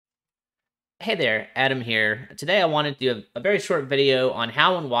Hey there, Adam here. Today I wanted to do a very short video on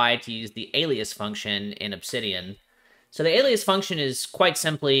how and why to use the alias function in Obsidian. So the alias function is quite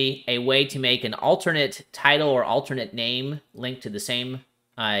simply a way to make an alternate title or alternate name linked to the same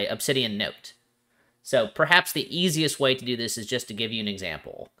Obsidian note. So perhaps the easiest way to do this is just to give you an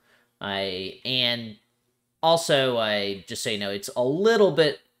example. And also, just so you know, it's a little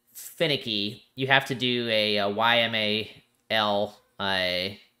bit finicky. You have to do a YAML,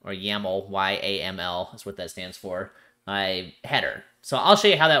 or YAML, Y-A-M-L, is what that stands for, header. So I'll show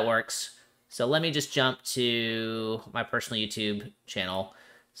you how that works. So let me just jump to my personal YouTube channel.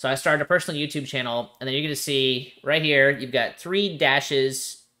 So I started a personal YouTube channel, and then you're going to see right here, you've got 3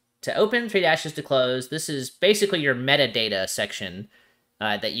 dashes to open, 3 dashes to close. This is basically your metadata section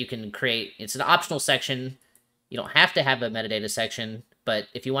that you can create. It's an optional section. You don't have to have a metadata section, but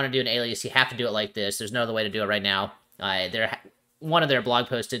if you want to do an alias, you have to do it like this. There's no other way to do it right now. One of their blog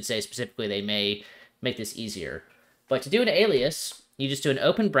posts did say specifically they may make this easier. But to do an alias, you just do an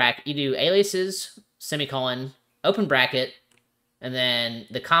open bracket. You do aliases, semicolon, open bracket, and then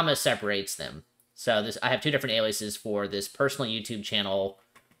the comma separates them. So I have 2 different aliases for this personal YouTube channel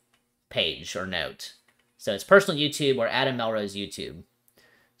page or note. So it's personal YouTube or Adam Melrose YouTube.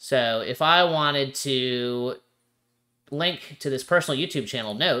 So if I wanted to link to this personal YouTube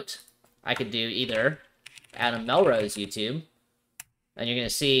channel note, I could do either Adam Melrose YouTube, and you're going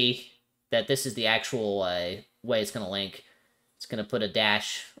to see that this is the actual way it's going to link. It's going to put a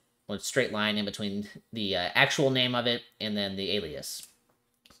dash or a straight line in between the actual name of it and then the alias.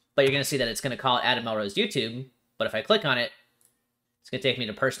 But you're going to see that it's going to call it Adam Melrose YouTube, but if I click on it, it's going to take me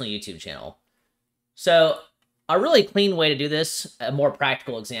to personal YouTube channel. So a really clean way to do this, a more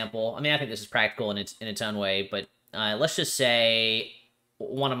practical example. I mean, I think this is practical in its own way, but let's just say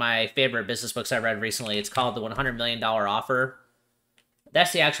one of my favorite business books I read recently, it's called The $100 Million Offer.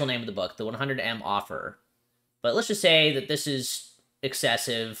 That's the actual name of the book, The 100M Offer. But let's just say that this is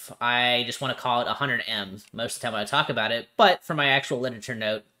excessive. I just want to call it 100M most of the time when I talk about it, but for my actual literature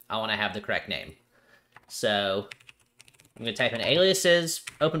note, I want to have the correct name. So I'm going to type in aliases,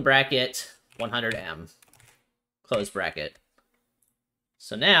 open bracket, 100M, close bracket.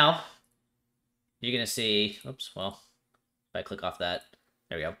 So now you're going to see, oops, well, if I click off that,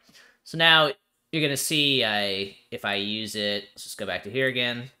 there we go. So now you're going to see if I use it, let's just go back to here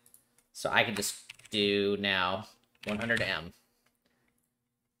again. So I can just do now 100M.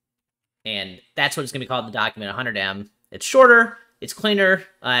 And that's what it's going to be called in the document, 100M. It's shorter, it's cleaner.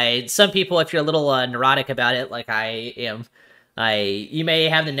 Some people, if you're a little neurotic about it, like I am, you may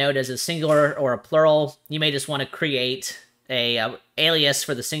have the note as a singular or a plural. You may just want to create a alias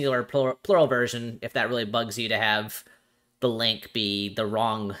for the singular plural version if that really bugs you to have the link be the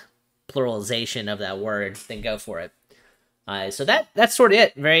wrong pluralization of that word, then go for it. So that's sort of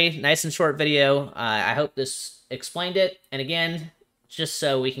it. Very nice and short video. I hope this explained it. And again, just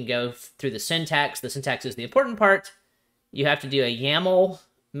so we can go through the syntax is the important part. You have to do a YAML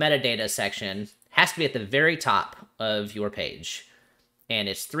metadata section. Has to be at the very top of your page. And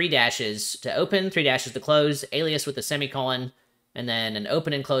it's 3 dashes to open, 3 dashes to close, alias with a semicolon, and then an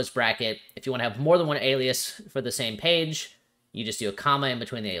open and close bracket. If you want to have more than one alias for the same page, you just do a comma in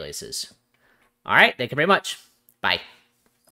between the aliases. All right, thank you very much. Bye.